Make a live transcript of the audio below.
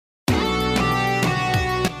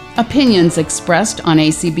Opinions expressed on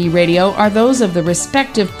ACB Radio are those of the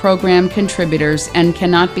respective program contributors and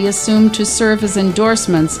cannot be assumed to serve as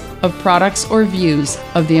endorsements of products or views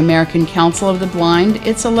of the American Council of the Blind,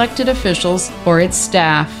 its elected officials, or its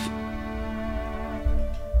staff.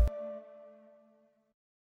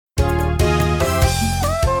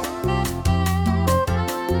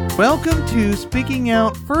 Welcome to Speaking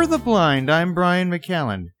Out for the Blind. I'm Brian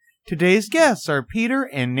McCallan. Today's guests are Peter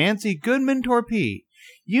and Nancy Goodman Torpey.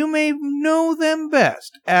 You may know them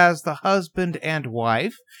best as the husband and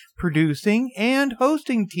wife, producing and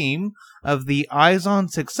hosting team of the Eyes on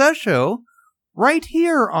Success show right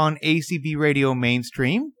here on ACB Radio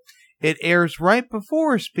Mainstream. It airs right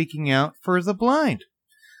before Speaking Out for the Blind.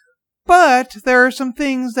 But there are some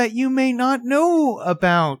things that you may not know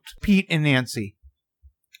about Pete and Nancy.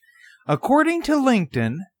 According to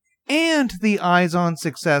LinkedIn and the Eyes on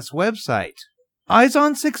Success website,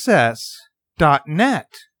 eyesonsuccess.net,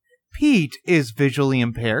 Pete is visually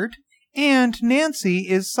impaired and Nancy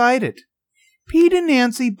is sighted. Pete and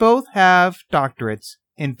Nancy both have doctorates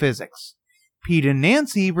in physics. Pete and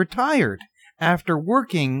Nancy retired after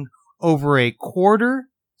working over a quarter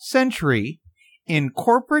century in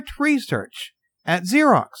corporate research at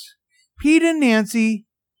Xerox. Pete and Nancy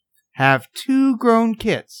have 2 grown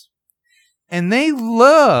kids. And they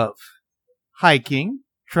love hiking,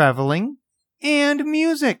 traveling, and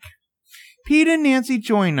music. Pete and Nancy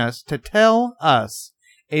join us to tell us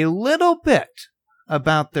a little bit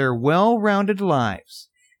about their well-rounded lives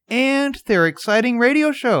and their exciting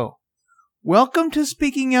radio show. Welcome to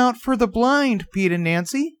Speaking Out for the Blind, Pete and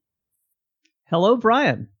Nancy. Hello,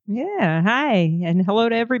 Brian. Yeah, hi, and hello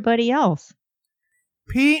to everybody else.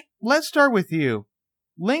 Pete, let's start with you.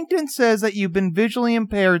 LinkedIn says that you've been visually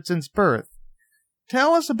impaired since birth.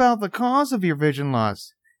 Tell us about the cause of your vision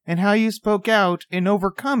loss and how you spoke out in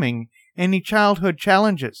overcoming any childhood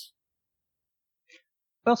challenges.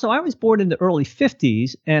 Well, so I was born in the early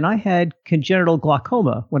 50s, and I had congenital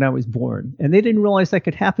glaucoma when I was born, and they didn't realize that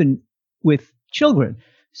could happen with children,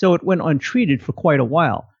 so it went untreated for quite a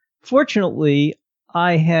while. Fortunately,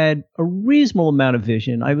 I had a reasonable amount of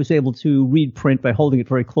vision. I was able to read print by holding it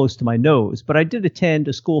very close to my nose, but I did attend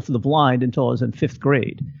a school for the blind until I was in 5th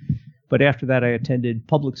grade. But after that, I attended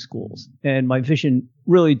public schools, and my vision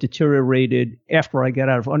really deteriorated after I got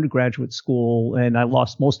out of undergraduate school, and I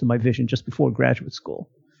lost most of my vision just before graduate school.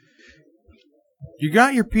 You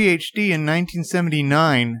got your PhD in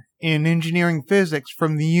 1979 in engineering physics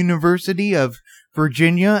from the University of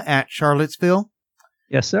Virginia at Charlottesville.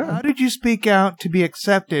 Yes, sir. How did you speak out to be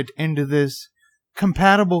accepted into this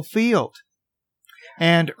compatible field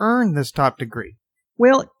and earn this top degree?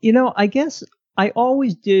 Well, I guess I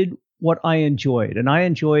always did what I enjoyed, and I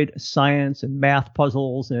enjoyed science and math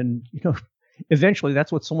puzzles, and eventually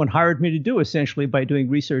that's what someone hired me to do, essentially, by doing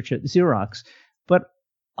research at Xerox. But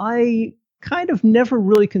I kind of never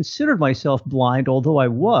really considered myself blind, although I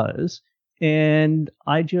was, and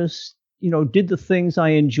I just did the things I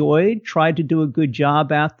enjoyed, tried to do a good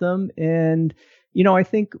job at them, and I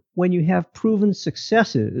think when you have proven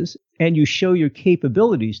successes and you show your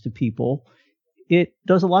capabilities to people, it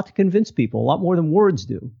does a lot to convince people, a lot more than words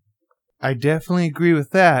do. I definitely agree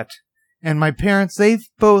with that. And my parents, they've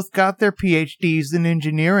both got their PhDs in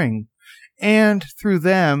engineering. And through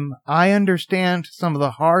them, I understand some of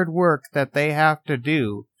the hard work that they have to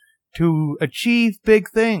do to achieve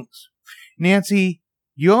big things. Nancy,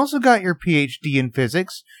 you also got your PhD in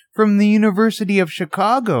physics from the University of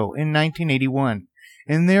Chicago in 1981.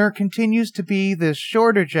 And there continues to be this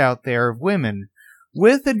shortage out there of women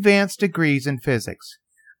with advanced degrees in physics.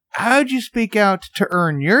 How'd you speak out to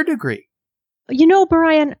earn your degree?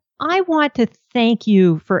 Brian, I want to thank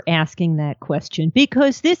you for asking that question,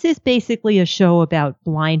 because this is basically a show about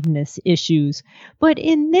blindness issues. But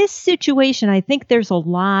in this situation, I think there's a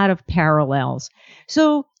lot of parallels.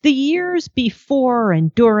 So the years before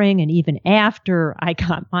and during and even after I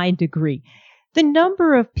got my degree, the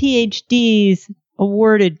number of PhDs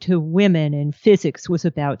awarded to women in physics was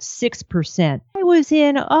about 6%. I was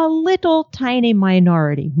in a little tiny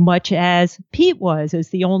minority, much as Pete was as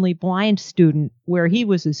the only blind student where he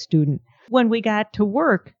was a student. When we got to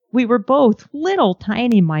work, we were both little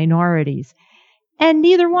tiny minorities, and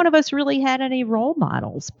neither one of us really had any role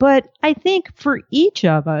models. But I think for each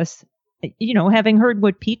of us, having heard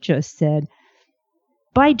what Pete just said,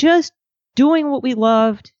 by just doing what we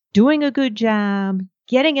loved, doing a good job,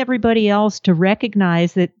 getting everybody else to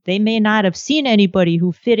recognize that they may not have seen anybody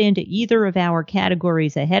who fit into either of our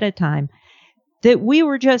categories ahead of time, that we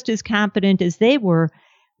were just as competent as they were.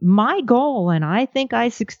 My goal, and I think I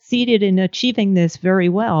succeeded in achieving this very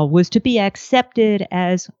well, was to be accepted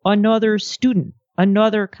as another student,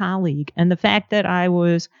 another colleague. And the fact that I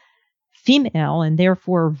was female and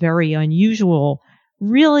therefore very unusual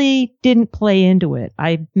really didn't play into it.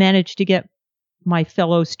 I managed to get my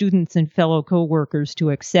fellow students and fellow coworkers to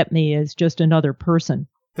accept me as just another person.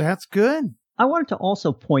 That's good. I wanted to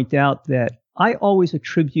also point out that I always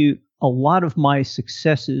attribute a lot of my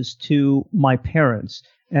successes to my parents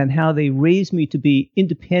and how they raised me to be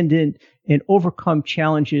independent and overcome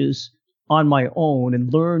challenges on my own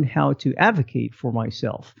and learn how to advocate for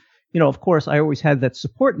myself. Of course, I always had that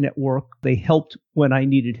support network. They helped when I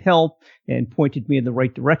needed help and pointed me in the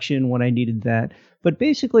right direction when I needed that. But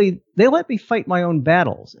basically, they let me fight my own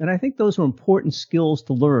battles. And I think those are important skills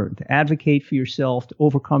to learn, to advocate for yourself, to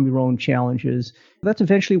overcome your own challenges. That's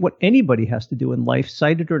eventually what anybody has to do in life,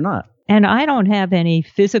 sighted or not. And I don't have any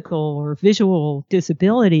physical or visual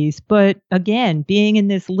disabilities, but again, being in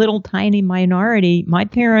this little tiny minority, my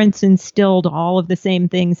parents instilled all of the same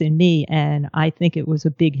things in me, and I think it was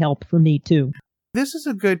a big help for me too. This is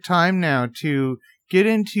a good time now to get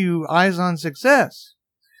into Eyes on Success.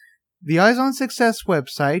 The Eyes on Success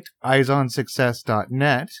website,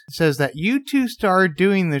 eyesonsuccess.net, says that you two started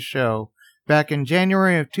doing the show back in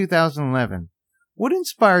January of 2011. What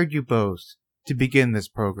inspired you both to begin this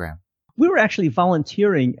program? We were actually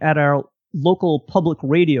volunteering at our local public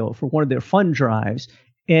radio for one of their fund drives,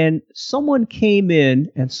 and someone came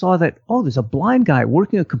in and saw that, oh, there's a blind guy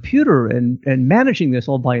working a computer and managing this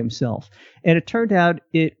all by himself. And it turned out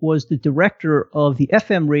it was the director of the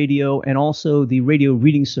FM radio and also the radio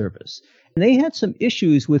reading service. And they had some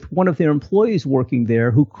issues with one of their employees working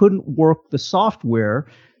there who couldn't work the software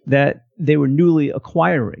that they were newly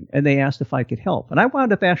acquiring, and they asked if I could help. And I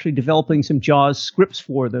wound up actually developing some JAWS scripts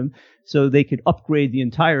for them so they could upgrade the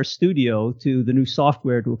entire studio to the new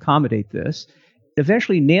software to accommodate this.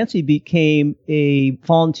 Eventually, Nancy became a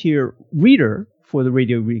volunteer reader for the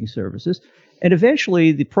radio reading services. And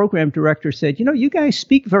eventually, the program director said, you guys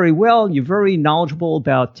speak very well. You're very knowledgeable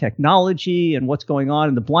about technology and what's going on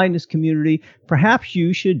in the blindness community. Perhaps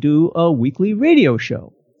you should do a weekly radio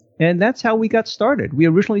show. And that's how we got started. We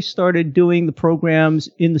originally started doing the programs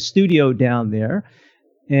in the studio down there.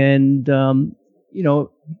 And,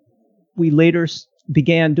 we later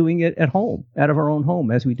began doing it at home, out of our own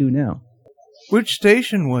home, as we do now. Which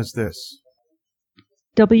station was this?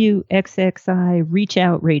 WXXI Reach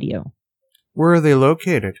Out Radio. Where are they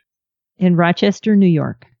located? In Rochester, New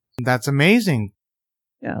York. That's amazing.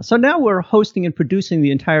 Yeah. So now we're hosting and producing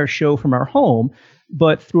the entire show from our home,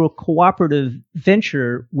 but through a cooperative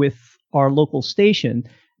venture with our local station,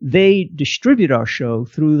 they distribute our show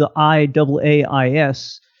through the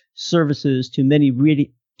IAAIS services to many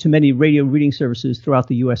radio reading services throughout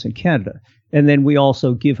the U.S. and Canada. And then we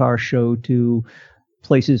also give our show to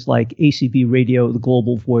places like ACB Radio, the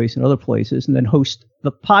Global Voice, and other places, and then host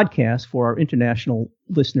the podcast for our international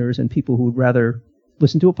listeners and people who would rather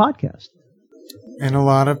listen to a podcast. And a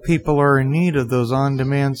lot of people are in need of those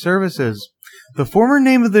on-demand services. The former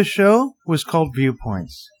name of the show was called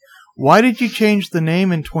Viewpoints. Why did you change the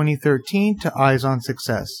name in 2013 to Eyes on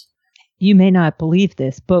Success? You may not believe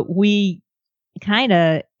this, but we kind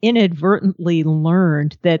of inadvertently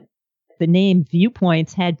learned that the name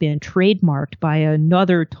Viewpoints had been trademarked by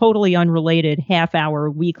another totally unrelated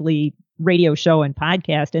half-hour weekly radio show and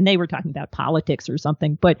podcast, and they were talking about politics or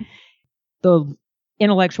something. But the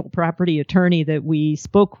intellectual property attorney that we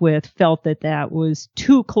spoke with felt that that was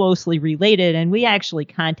too closely related, and we actually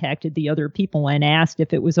contacted the other people and asked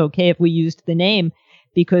if it was okay if we used the name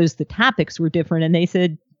because the topics were different, and they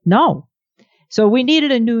said no. So we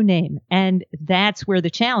needed a new name, and that's where the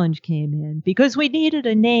challenge came in, because we needed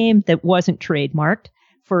a name that wasn't trademarked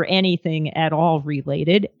for anything at all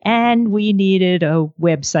related, and we needed a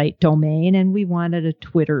website domain, and we wanted a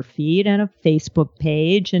Twitter feed and a Facebook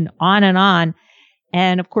page, and on and on.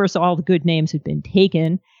 And of course, all the good names had been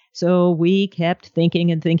taken, so we kept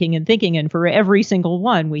thinking and thinking and thinking, and for every single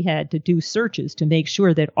one, we had to do searches to make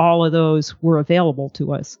sure that all of those were available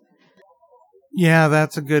to us. Yeah,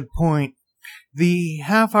 that's a good point. The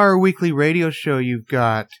half-hour weekly radio show you've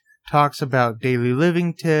got talks about daily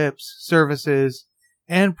living tips, services,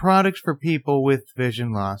 and products for people with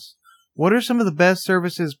vision loss. What are some of the best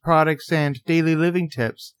services, products, and daily living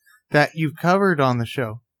tips that you've covered on the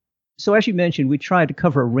show? So as you mentioned, we tried to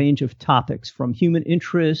cover a range of topics from human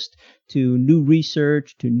interest to new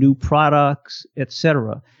research to new products,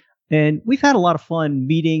 etc. And we've had a lot of fun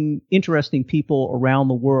meeting interesting people around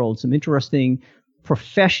the world, some interesting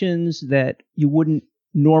professions that you wouldn't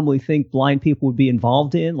normally think blind people would be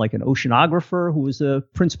involved in, like an oceanographer who was a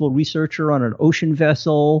principal researcher on an ocean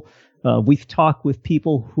vessel. We've talked with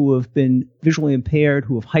people who have been visually impaired,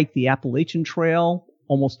 who have hiked the Appalachian Trail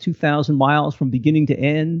almost 2,000 miles from beginning to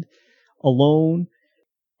end, alone.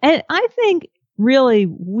 And I think really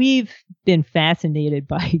we've been fascinated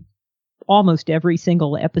by almost every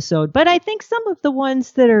single episode, but I think some of the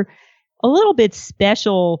ones that are a little bit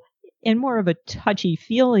special in more of a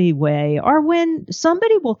touchy-feely way are when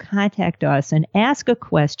somebody will contact us and ask a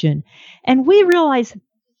question, and we realize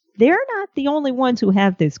they're not the only ones who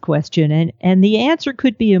have this question, and the answer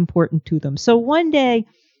could be important to them. So one day,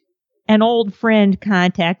 an old friend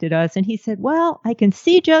contacted us, and he said, well, I can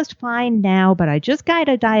see just fine now, but I just got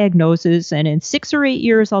a diagnosis, and in 6 or 8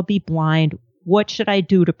 years, I'll be blind. What should I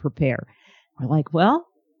do to prepare? We're like, well,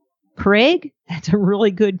 Craig, that's a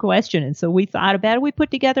really good question. And so we thought about it. We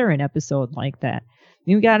put together an episode like that.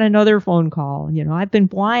 We got another phone call. I've been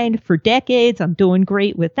blind for decades. I'm doing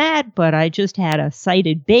great with that, but I just had a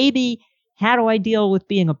sighted baby. How do I deal with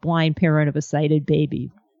being a blind parent of a sighted baby?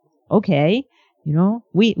 Okay.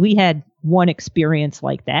 We had one experience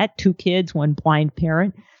like that, 2 kids, 1 blind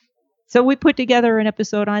parent. So we put together an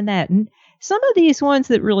episode on that. And some of these ones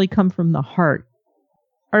that really come from the heart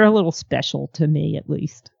are a little special to me, at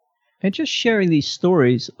least. And just sharing these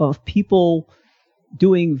stories of people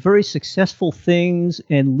doing very successful things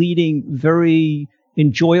and leading very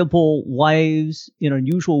enjoyable lives in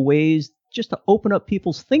unusual ways, just to open up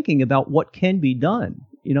people's thinking about what can be done.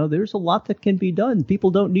 There's a lot that can be done. People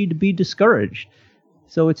don't need to be discouraged.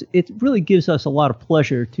 So it really gives us a lot of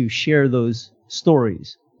pleasure to share those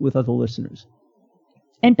stories with other listeners.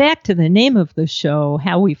 And back to the name of the show,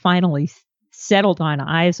 how we finally settled on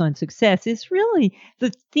Eyes on Success, is really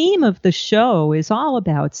the theme of the show is all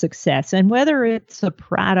about success. And whether it's a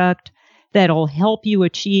product that'll help you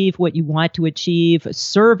achieve what you want to achieve, a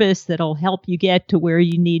service that'll help you get to where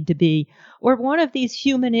you need to be, or one of these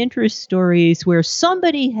human interest stories where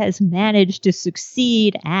somebody has managed to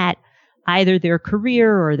succeed at either their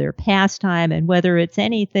career or their pastime, and whether it's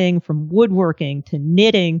anything from woodworking to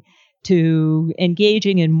knitting to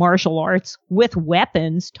engaging in martial arts with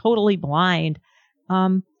weapons, totally blind,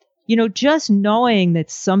 just knowing that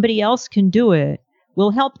somebody else can do it will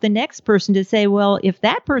help the next person to say, well, if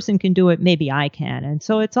that person can do it, maybe I can. And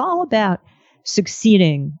so it's all about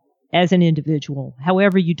succeeding as an individual,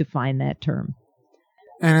 however you define that term.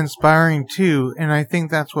 And inspiring too, and I think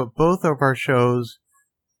that's what both of our shows,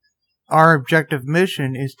 our objective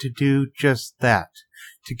mission is to do just that,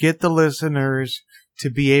 to get the listeners to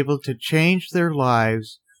be able to change their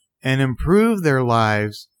lives and improve their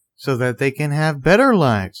lives so that they can have better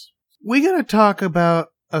lives. We're going to talk about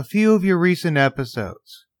a few of your recent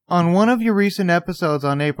episodes. On one of your recent episodes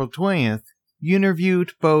on April 20th, you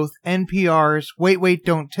interviewed both NPR's Wait, Wait,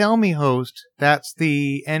 Don't Tell Me host, that's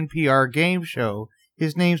the NPR game show,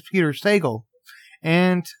 his name's Peter Sagal,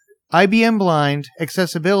 and IBM Blind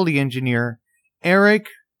accessibility engineer Eric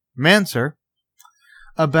Manser,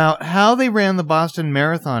 about how they ran the Boston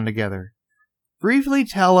Marathon together. Briefly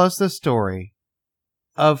tell us the story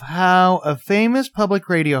of how a famous public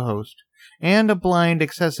radio host and a blind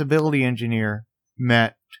accessibility engineer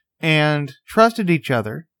met and trusted each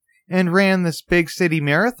other and ran this big city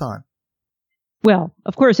marathon. Well,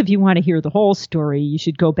 of course, if you want to hear the whole story, you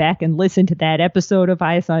should go back and listen to that episode of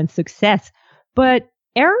Eyes on Success. But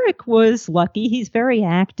Eric was lucky. He's very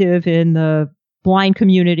active in the blind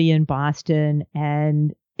community in Boston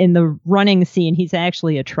and in the running scene. He's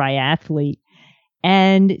actually a triathlete.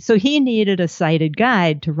 And so he needed a sighted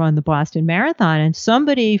guide to run the Boston Marathon. And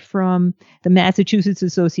somebody from the Massachusetts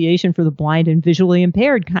Association for the Blind and Visually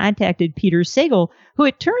Impaired contacted Peter Sagal, who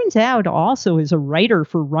it turns out also is a writer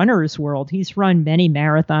for Runner's World. He's run many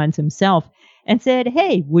marathons himself, and said,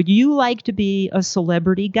 hey, would you like to be a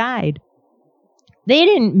celebrity guide? They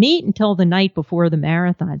didn't meet until the night before the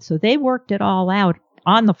marathon, so they worked it all out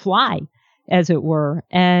on the fly, as it were.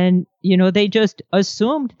 And, they just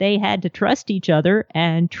assumed they had to trust each other,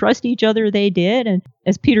 and trust each other they did. And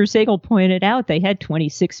as Peter Sagal pointed out, they had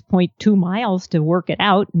 26.2 miles to work it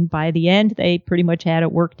out. And by the end, they pretty much had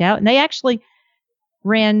it worked out. And they actually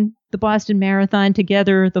ran the Boston Marathon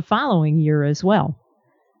together the following year as well.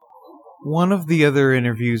 One of the other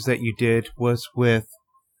interviews that you did was with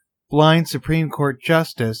blind Supreme Court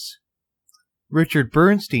Justice Richard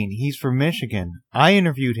Bernstein. He's from Michigan. I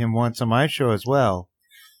interviewed him once on my show as well.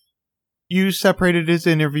 You separated his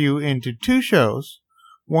interview into 2 shows.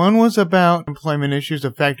 One was about employment issues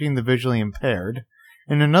affecting the visually impaired,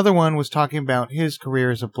 and another one was talking about his career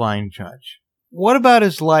as a blind judge. What about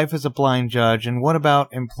his life as a blind judge, and what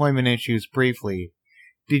about employment issues briefly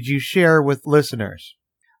did you share with listeners?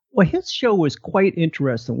 Well, his show was quite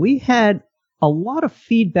interesting. We had a lot of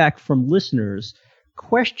feedback from listeners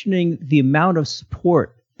questioning the amount of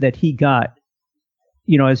support that he got,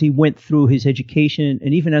 as he went through his education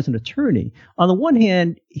and even as an attorney. On the one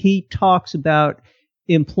hand, he talks about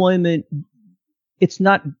employment. It's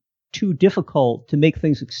not too difficult to make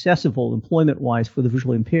things accessible employment-wise for the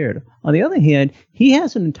visually impaired. On the other hand, he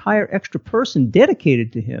has an entire extra person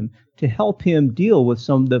dedicated to him to help him deal with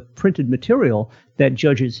some of the printed material that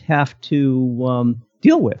judges have to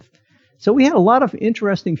deal with. So we had a lot of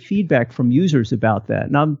interesting feedback from users about that.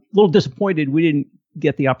 And I'm a little disappointed we didn't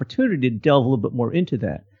get the opportunity to delve a little bit more into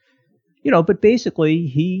that. But basically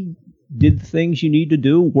he did the things you need to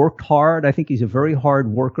do, worked hard. I think he's a very hard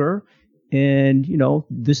worker. And,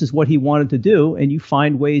 this is what he wanted to do. And you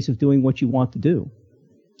find ways of doing what you want to do.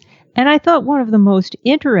 And I thought one of the most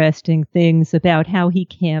interesting things about how he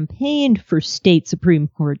campaigned for state Supreme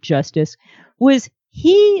Court justice was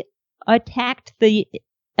he attacked the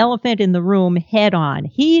elephant in the room head on.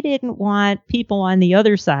 He didn't want people on the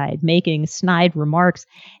other side making snide remarks.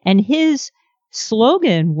 And his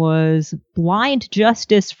slogan was Blind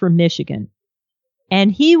Justice for Michigan.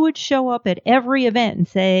 And he would show up at every event and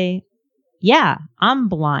say, yeah, I'm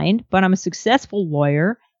blind, but I'm a successful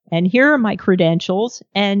lawyer. And here are my credentials.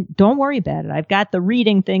 And don't worry about it. I've got the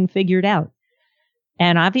reading thing figured out.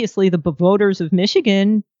 And obviously the voters of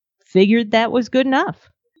Michigan figured that was good enough.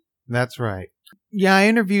 That's right. Yeah, I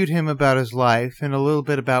interviewed him about his life and a little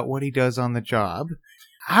bit about what he does on the job.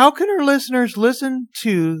 How can our listeners listen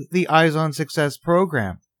to the Eyes on Success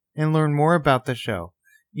program and learn more about the show?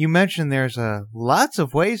 You mentioned there's lots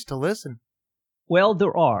of ways to listen. Well,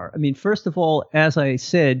 there are. First of all, as I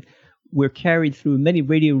said, we're carried through many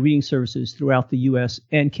radio reading services throughout the U.S.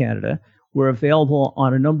 and Canada. We're available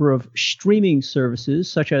on a number of streaming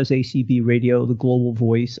services, such as ACB Radio, The Global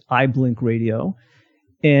Voice, iBlink Radio,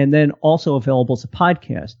 and then also available as a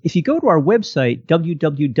podcast. If you go to our website,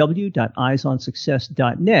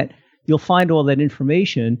 www.eyesonsuccess.net, you'll find all that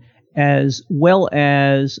information, as well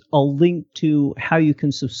as a link to how you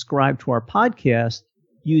can subscribe to our podcast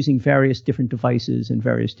using various different devices in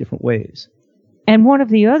various different ways. And one of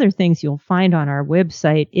the other things you'll find on our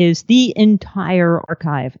website is the entire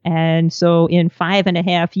archive. And so in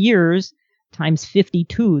 5.5 years, times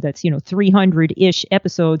 52, that's, 300-ish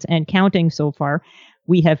episodes and counting so far,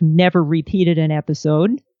 we have never repeated an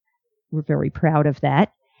episode. We're very proud of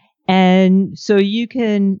that. And so you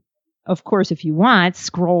can, of course, if you want,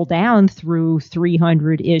 scroll down through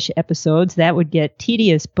 300-ish episodes. That would get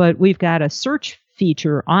tedious, but we've got a search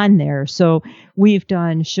feature on there. So we've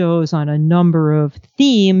done shows on a number of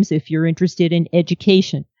themes if you're interested in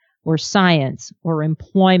education or science or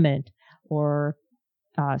employment or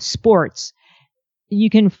sports.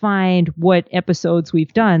 You can find what episodes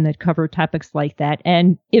we've done that cover topics like that.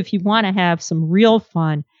 And if you want to have some real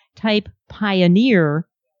fun, type Pioneer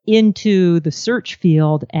into the search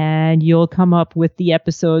field and you'll come up with the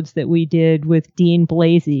episodes that we did with Dean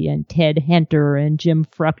Blasey and Ted Henter and Jim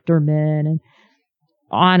Fruchterman and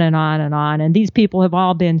on and on and on. And these people have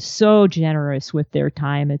all been so generous with their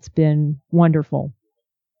time. It's been wonderful.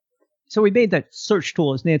 So we made that search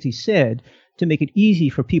tool, as Nancy said, to make it easy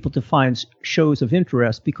for people to find shows of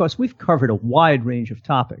interest, because we've covered a wide range of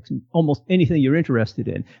topics, almost anything you're interested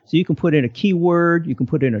in. So you can put in a keyword, you can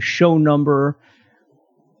put in a show number,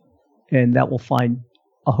 and that will find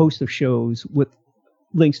a host of shows with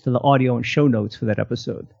links to the audio and show notes for that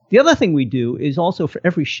episode. The other thing we do is also for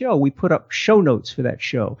every show, we put up show notes for that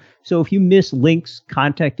show. So if you miss links,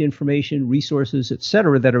 contact information, resources,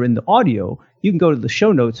 etc., that are in the audio, you can go to the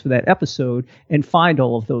show notes for that episode and find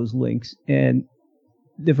all of those links, and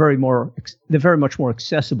they're very much more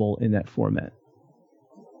accessible in that format.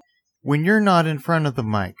 When you're not in front of the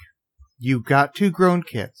mic, you've got 2 grown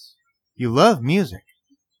kids. You love music.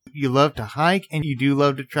 You love to hike, and you do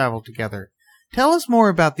love to travel together. Tell us more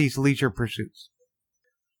about these leisure pursuits.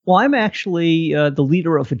 Well, I'm actually the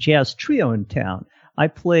leader of a jazz trio in town. I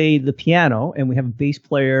play the piano, and we have a bass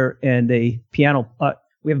player and a piano.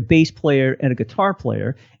 We have a bass player and a guitar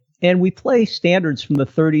player, and we play standards from the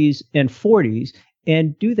 30s and 40s,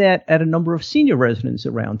 and do that at a number of senior residences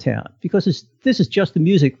around town, because this is just the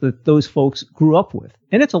music that those folks grew up with,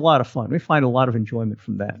 and it's a lot of fun. We find a lot of enjoyment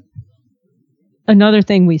from that. Another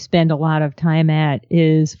thing we spend a lot of time at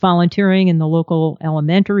is volunteering in the local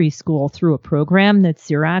elementary school through a program that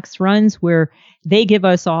Xerox runs, where they give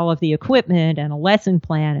us all of the equipment and a lesson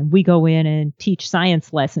plan, and we go in and teach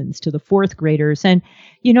science lessons to the 4th graders. And,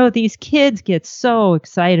 these kids get so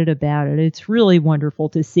excited about it. It's really wonderful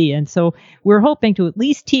to see. And so we're hoping to at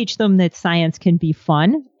least teach them that science can be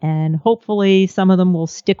fun, and hopefully some of them will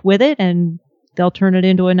stick with it and they'll turn it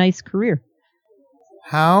into a nice career.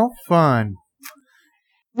 How fun.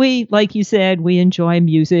 We, like you said, we enjoy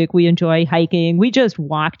music. We enjoy hiking. We just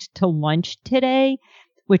walked to lunch today.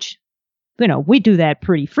 which, we do that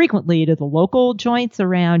pretty frequently to the local joints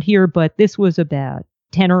around here, but this was about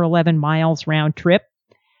 10 or 11 miles round trip.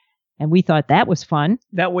 And we thought that was fun.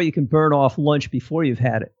 That way you can burn off lunch before you've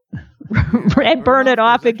had it. And burn it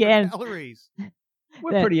off again. Calories.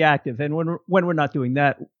 We're pretty active. And when we're not doing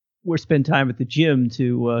that, we spend time at the gym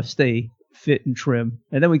to stay fit and trim.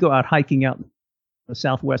 And then we go out hiking out in the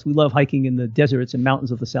Southwest. We love hiking in the deserts and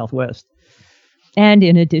mountains of the Southwest. And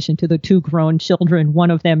in addition to the 2 grown children,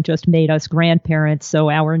 one of them just made us grandparents. So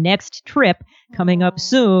our next trip coming up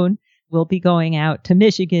soon, we'll be going out to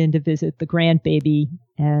Michigan to visit the grandbaby.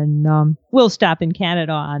 And we'll stop in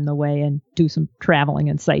Canada on the way and do some traveling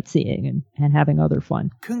and sightseeing and having other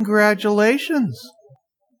fun. Congratulations.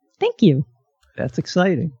 Thank you. That's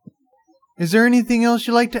exciting. Is there anything else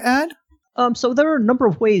you'd like to add? So there are a number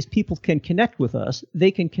of ways people can connect with us. They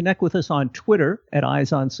can connect with us on Twitter at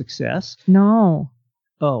Eyes on Success. No.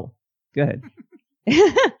 Oh, go ahead.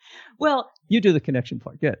 Well, you do the connection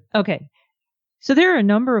part. Good. Okay. So there are a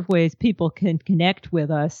number of ways people can connect with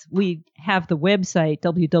us. We have the website,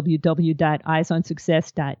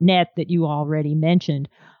 www.eyesonsuccess.net, that you already mentioned.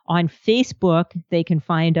 On Facebook, they can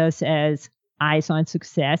find us as Eyes on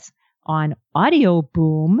Success. On Audio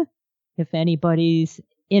Boom, if anybody's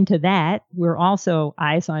into that, we're also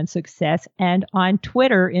Eyes on Success. And on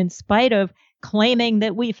Twitter, in spite of claiming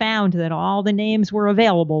that we found that all the names were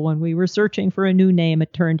available when we were searching for a new name,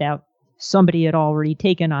 it turned out somebody had already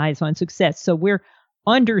taken Eyes on Success. So we're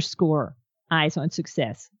 _ Eyes on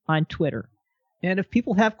Success on Twitter. And if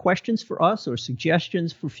people have questions for us or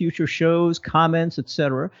suggestions for future shows, comments,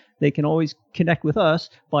 etc., they can always connect with us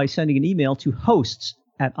by sending an email to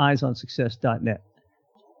hosts@eyesonsuccess.net.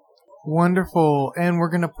 Wonderful. And we're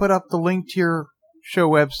going to put up the link to your show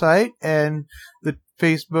website and the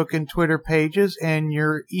Facebook and Twitter pages and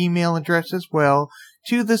your email address as well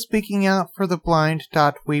to the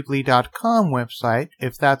speakingoutfortheblind.weebly.com website,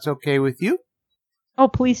 if that's okay with you. Oh,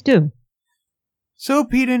 please do. So,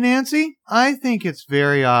 Pete and Nancy, I think it's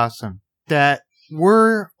very awesome that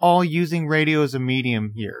we're all using radio as a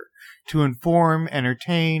medium here to inform,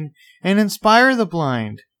 entertain, and inspire the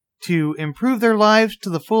blind to improve their lives to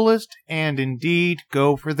the fullest and indeed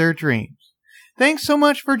go for their dreams. Thanks so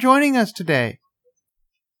much for joining us today.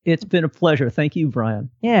 It's been a pleasure. Thank you, Brian.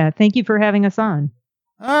 Yeah, thank you for having us on.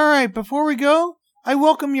 All right, before we go, I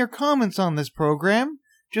welcome your comments on this program.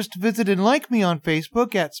 Just visit and like me on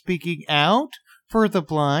Facebook at Speaking Out for the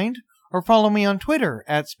Blind, or follow me on Twitter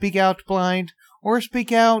at Speak Out Blind or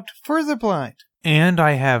Speak Out for the Blind. And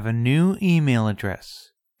I have a new email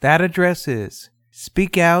address. That address is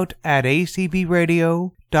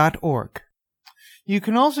speakout@acbradio.org. You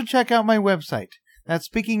can also check out my website. That's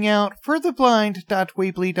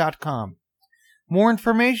speakingoutfortheblind.weebly.com. More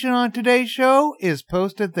information on today's show is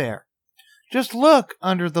posted there. Just look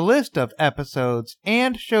under the list of episodes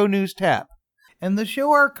and show news tab. And the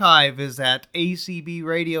show archive is at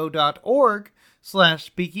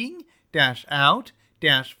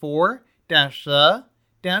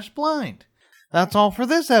acbradio.org/speaking-out-for-the-blind. That's all for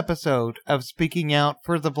this episode of Speaking Out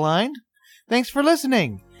for the Blind. Thanks for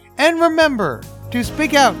listening, and remember to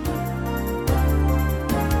speak out.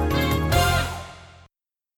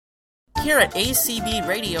 Here at ACB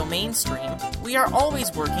Radio Mainstream, we are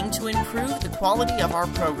always working to improve the quality of our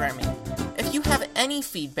programming. If you have any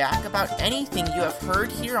feedback about anything you have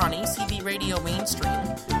heard here on ACB Radio Mainstream,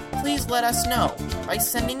 please let us know by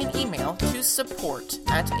sending an email to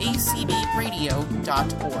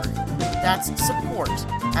support@acbradio.org. That's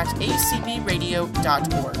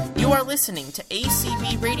support@acbradio.org. You are listening to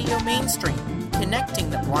ACB Radio Mainstream,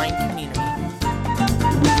 connecting the blind community.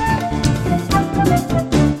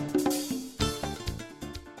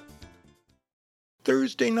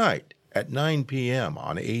 Thursday night at 9 p.m.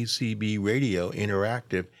 on ACB Radio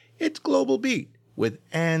Interactive, it's Global Beat with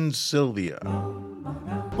Ann Sylvia.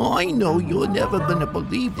 I know you're never gonna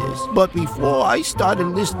believe this, but before I started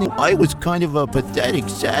listening, I was kind of a pathetic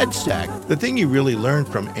sad sack. The thing you really learn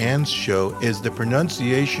from Ann's show is the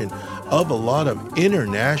pronunciation of a lot of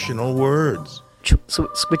international words.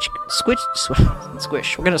 Squish.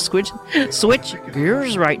 We're gonna switch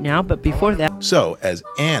gears right now, but before that... So, as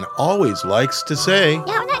Ann always likes to say... No,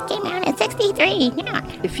 that came out in 63, yeah.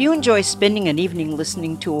 If you enjoy spending an evening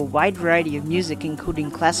listening to a wide variety of music, including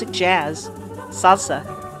classic jazz, salsa,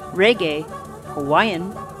 reggae,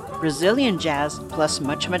 Hawaiian, Brazilian jazz, plus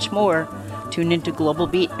much, much more, tune into Global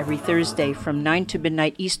Beat every Thursday from 9 to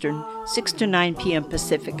midnight Eastern, 6 to 9 p.m.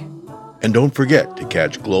 Pacific. And don't forget to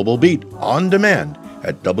catch Global Beat on demand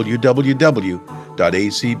at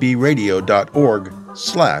www.acbradio.org/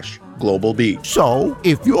 Global Beat. So,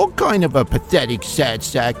 if you're kind of a pathetic sad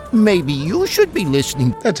sack, maybe you should be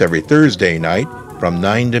listening. That's every Thursday night from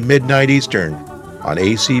 9 to midnight Eastern on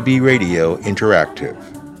ACB Radio Interactive.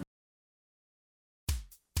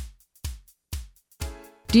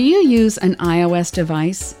 Do you use an iOS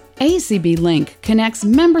device? ACB Link connects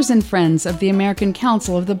members and friends of the American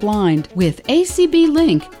Council of the Blind. With ACB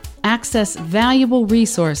Link, access valuable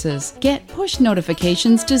resources, get push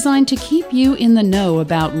notifications designed to keep you in the know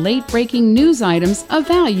about late-breaking news items of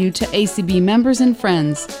value to ACB members and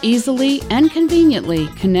friends. Easily and conveniently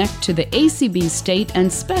connect to the ACB state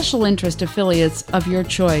and special interest affiliates of your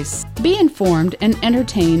choice. Be informed and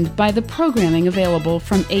entertained by the programming available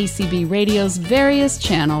from ACB Radio's various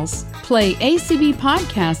channels. Play ACB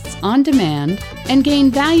podcasts on demand and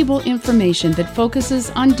gain valuable information that focuses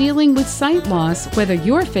on dealing with sight loss, whether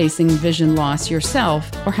you're facing vision loss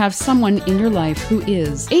yourself or have someone in your life who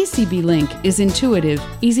is. ACB Link is intuitive,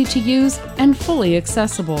 easy to use, and fully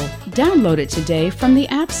accessible. Download it today from the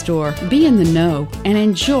App Store. Be in the know and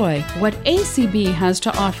enjoy what ACB has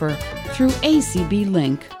to offer through ACB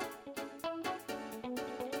Link.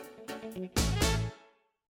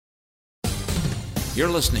 You're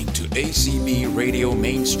listening to ACB Radio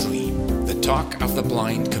Mainstream, the talk of the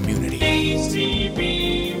blind community. ACB